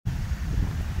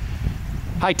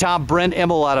Hi Tom, Brent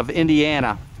Emmel out of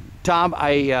Indiana. Tom,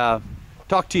 I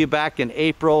talked to you back in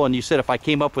April and you said if I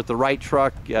came up with the right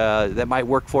truck that might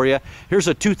work for you. Here's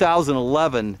a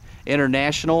 2011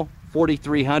 International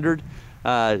 4300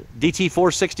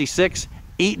 DT466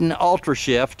 Eaton Ultra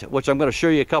Shift, which I'm going to show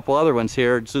you a couple other ones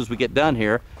here as soon as we get done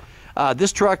here.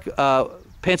 This truck,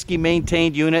 Penske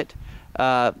maintained unit.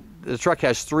 The truck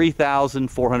has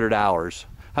 3,400 hours,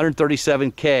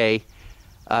 137K.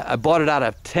 I bought it out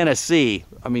of Tennessee.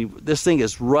 I mean, this thing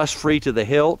is rust-free to the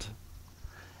hilt.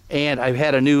 And I've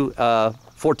had a new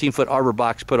 14-foot arbor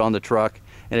box put on the truck,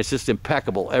 and it's just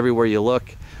impeccable everywhere you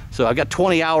look. So I've got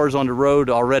 20 hours on the road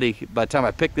already by the time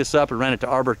I picked this up and ran it to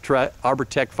Arbor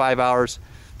Tech 5 hours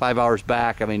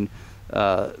back. I mean,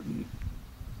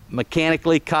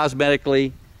 mechanically,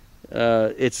 cosmetically,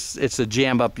 it's a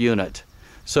jam-up unit.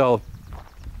 So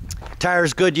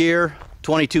tires Goodyear,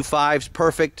 22.5s,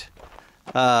 perfect.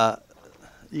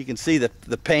 You can see the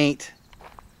paint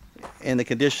and the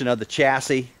condition of the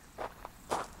chassis,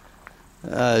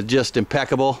 just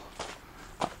impeccable.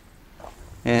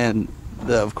 And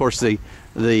of course the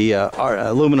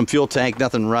aluminum fuel tank,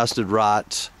 nothing rusted,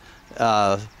 rots.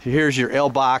 Here's your L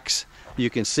box. You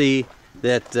can see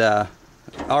that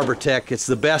Arbor Tech, it's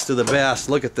the best of the best.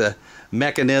 Look at the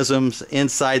mechanisms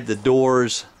inside the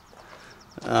doors.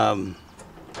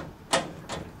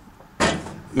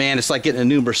 Man, it's like getting a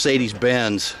new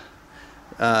Mercedes-Benz.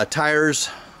 Tires,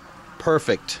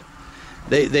 perfect.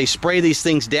 They spray these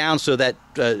things down so that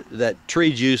that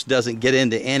tree juice doesn't get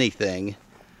into anything.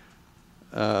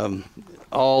 Got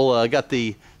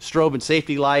the strobe and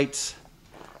safety lights,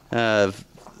 the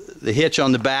hitch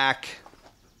on the back.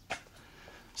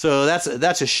 So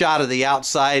that's a shot of the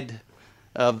outside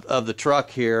of the truck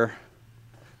here.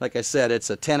 Like I said,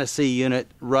 it's a Tennessee unit,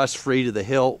 rust-free to the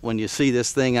hilt. When you see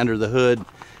this thing under the hood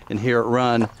and hear it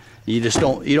run, you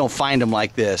don't find them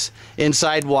like this.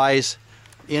 Inside is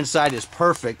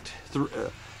perfect.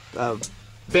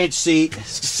 Bench seat,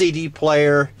 CD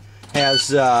player,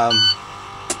 has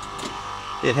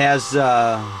it has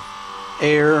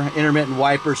air, intermittent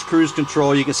wipers, cruise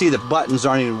control. You can see the buttons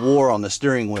aren't even wore on the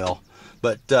steering wheel.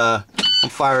 But I'll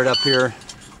fire it up here.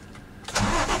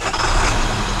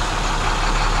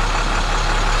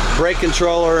 Brake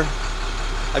controller.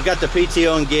 I've got the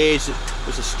PTO engaged.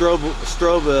 There's a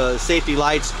strobe safety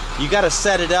lights. You got to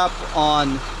set it up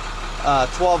on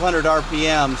 1,200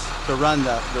 RPMs to run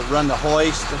the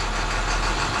hoist,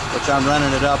 which I'm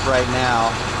running it up right now.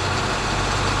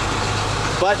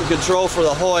 Button control for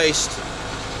the hoist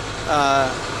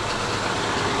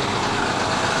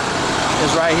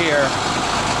is right here.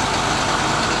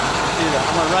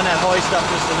 I'm going to run that hoist up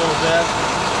just a little bit.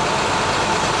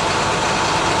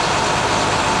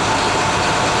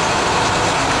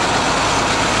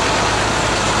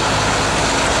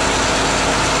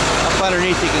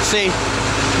 Underneath you can see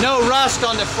no rust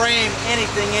on the frame,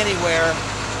 anything, anywhere.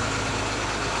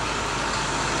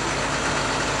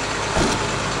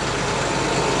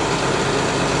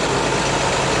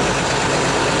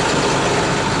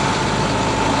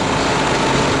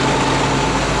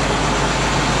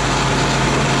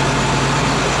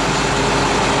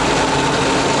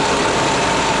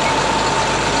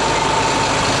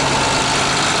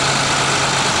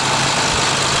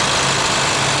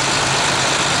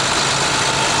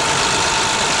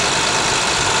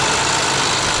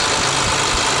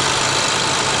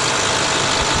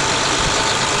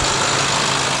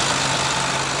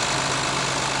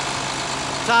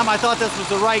 Tom, I thought this was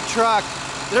the right truck.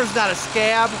 There's not a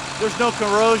scab, there's no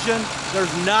corrosion,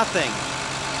 there's nothing.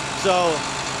 So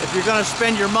if you're gonna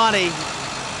spend your money,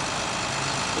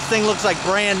 this thing looks like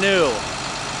brand new.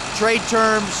 Trade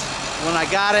terms, when I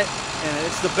got it, and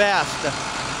it's the best.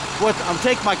 I'm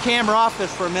taking my camera off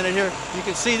this for a minute here. You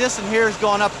can see this in here is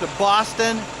going up to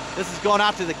Boston. This is going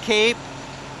out to the Cape.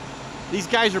 These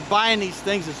guys are buying these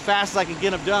things as fast as I can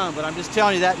get them done, but I'm just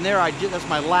telling you that in there, that's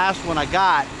my last one I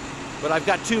got. But I've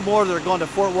got 2 more that are going to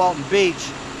Fort Walton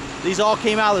Beach. These all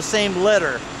came out of the same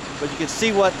litter, but you can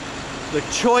see what the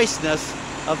choiceness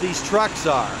of these trucks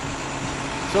are.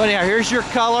 So anyhow, here's your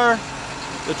color.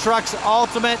 The truck's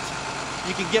ultimate.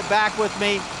 You can get back with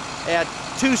me at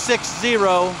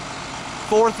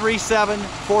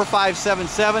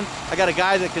 260-437-4577. I got a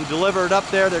guy that can deliver it up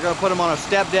there. They're going to put them on a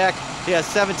step deck. He has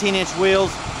 17-inch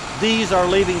wheels. These are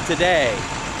leaving today.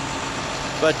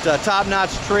 But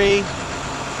top-notch tree.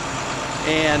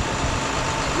 And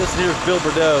this here's Bill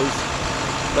Bordeaux's.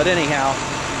 But anyhow,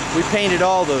 we painted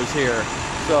all those here.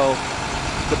 So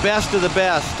the best of the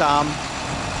best, Tom.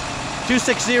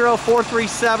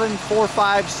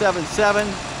 260-437-4577.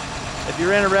 If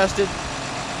you're interested,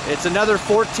 It's another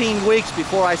 14 weeks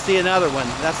before I see another one.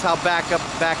 That's how backed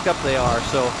up they are.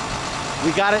 So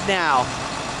we got it now.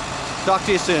 Talk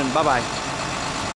to you soon. Bye-bye.